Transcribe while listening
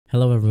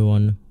Hello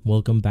everyone,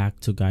 welcome back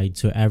to Guide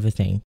to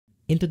Everything.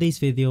 In today's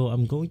video,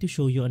 I'm going to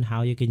show you on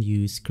how you can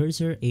use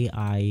Cursor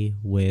AI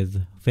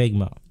with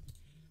Figma.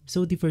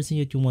 So the first thing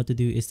that you want to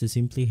do is to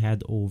simply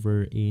head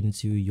over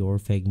into your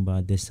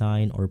Figma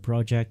design or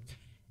project.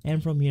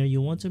 And from here,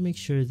 you want to make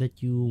sure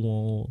that you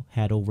will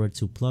head over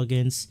to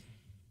plugins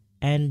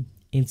and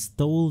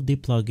install the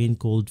plugin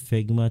called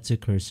Figma to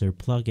Cursor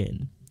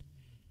plugin.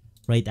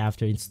 Right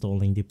after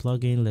installing the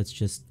plugin, let's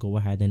just go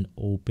ahead and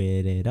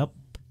open it up.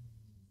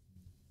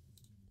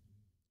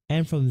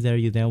 And from there,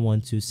 you then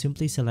want to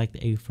simply select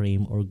a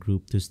frame or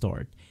group to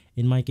start.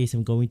 In my case,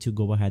 I'm going to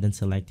go ahead and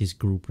select this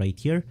group right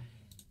here.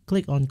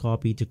 Click on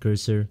copy to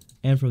cursor.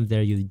 And from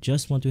there, you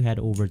just want to head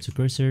over to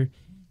cursor,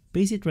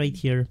 paste it right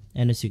here.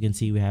 And as you can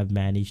see, we have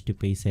managed to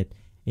paste it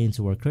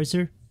into our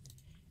cursor.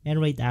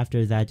 And right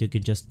after that, you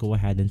can just go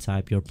ahead and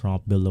type your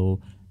prompt below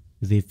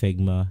the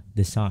Figma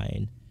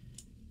design.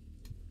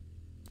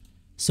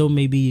 So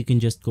maybe you can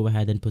just go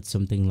ahead and put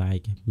something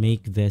like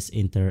make this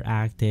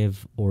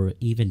interactive, or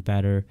even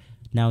better,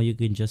 now you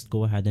can just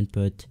go ahead and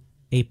put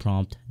a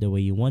prompt the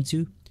way you want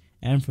to,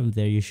 and from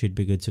there you should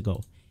be good to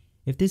go.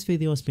 If this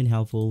video has been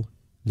helpful,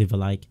 leave a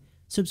like,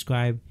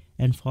 subscribe,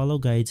 and follow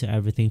Guide to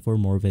Everything for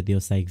more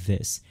videos like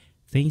this.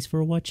 Thanks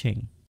for watching.